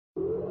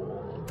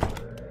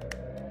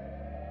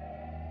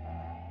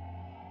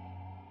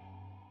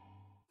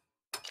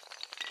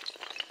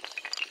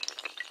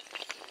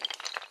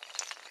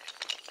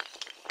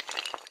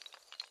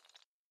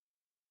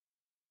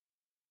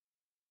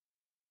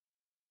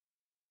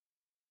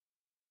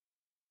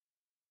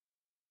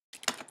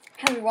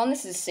Hello everyone,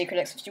 this is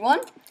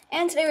SecretX51,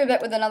 and today we're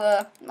back with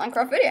another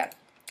Minecraft video.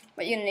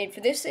 What you're going to need for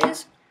this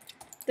is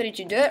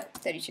 32 dirt,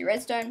 32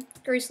 redstone,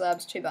 3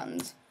 slabs, 2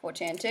 buttons, 4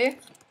 TNT,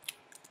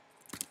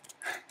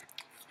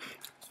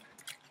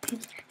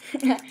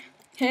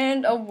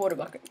 and a water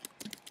bucket.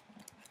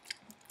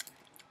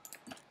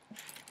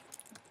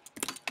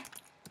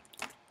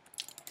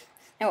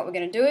 And what we're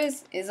going to do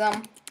is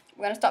we're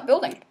going to start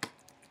building.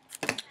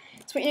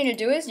 So what you need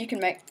to do is you can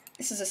make,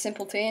 this is a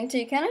simple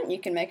TNT cannon, you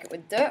can make it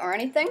with dirt or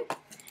anything.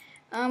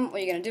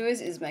 What you're going to do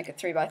is make a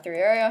 3x3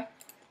 area,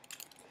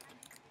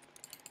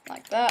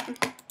 like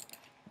that.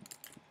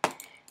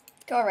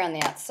 Go around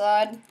the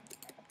outside,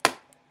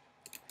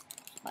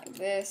 like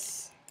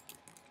this.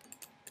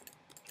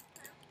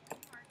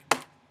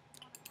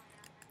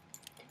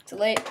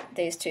 Delete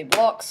these 2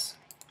 blocks.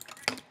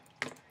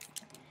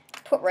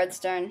 Put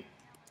redstone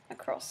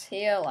across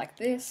here, like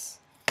this.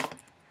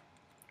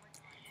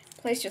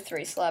 Place your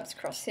 3 slabs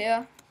across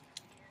here.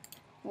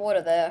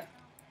 Water there.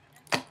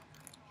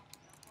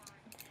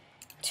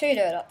 2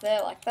 dirt up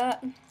there, like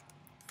that.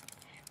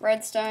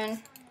 Redstone.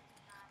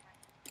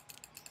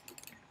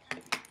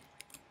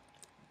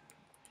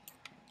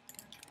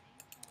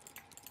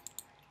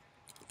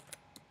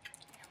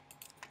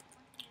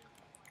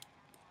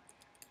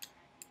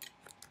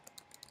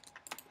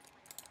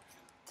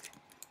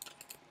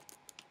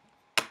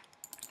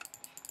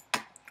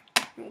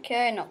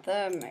 Okay, not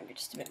there, maybe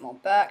just a bit more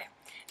back.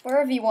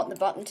 Wherever you want the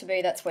button to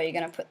be, that's where you're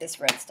going to put this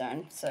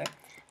redstone. So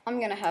I'm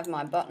going to have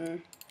my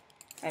button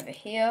over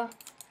here,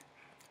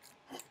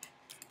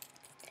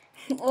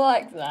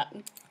 like that.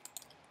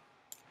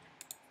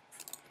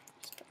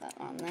 Just put that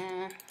on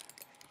there,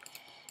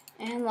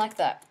 and like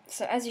that.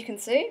 So as you can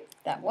see,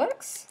 that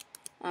works.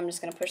 I'm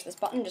just going to push this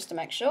button just to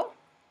make sure.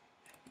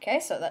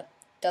 Okay, so that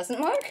doesn't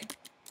work.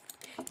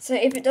 So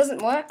if it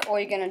doesn't work, all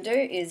you're going to do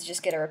is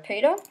just get a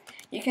repeater.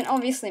 You can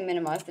obviously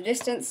minimize the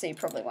distance, so you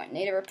probably won't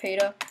need a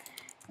repeater.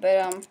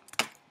 But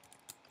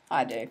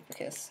I do,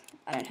 because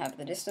I don't have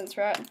the distance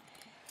right.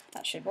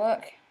 That should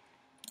work.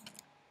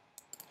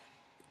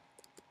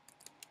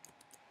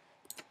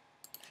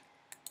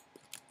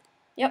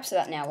 Yep, so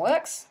that now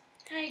works.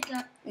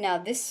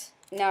 Now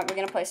we're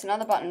going to place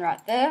another button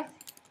right there.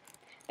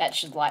 That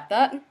should light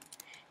that.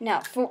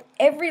 Now, for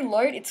every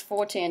load, it's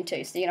 4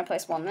 TNT. So you're going to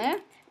place one there,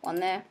 one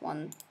there,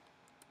 one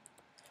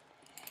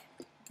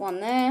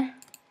there,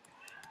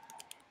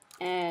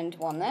 and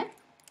one there.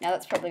 Now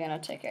that's probably going to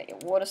take out your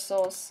water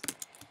source.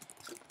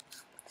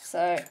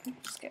 So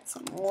just get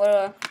some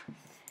water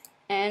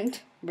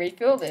and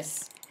refill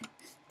this.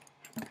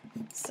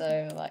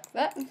 So like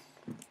that.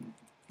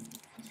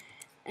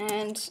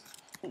 And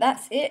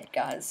that's it,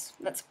 guys.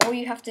 That's all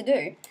you have to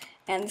do.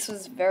 And this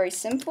was very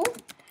simple.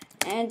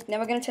 And now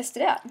we're going to test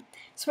it out.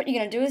 So what you're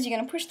going to do is you're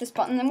going to push this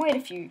button and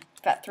wait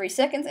about 3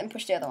 seconds and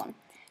push the other one.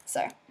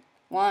 So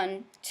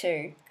 1,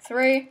 2,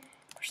 3.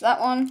 Push that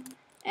one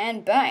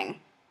and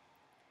bang.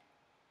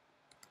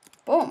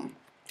 Boom.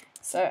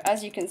 So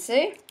as you can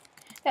see,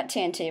 that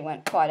TNT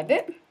went quite a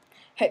bit.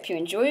 Hope you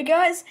enjoy,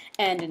 guys,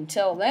 and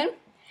until then,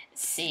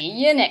 see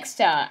you next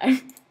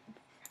time.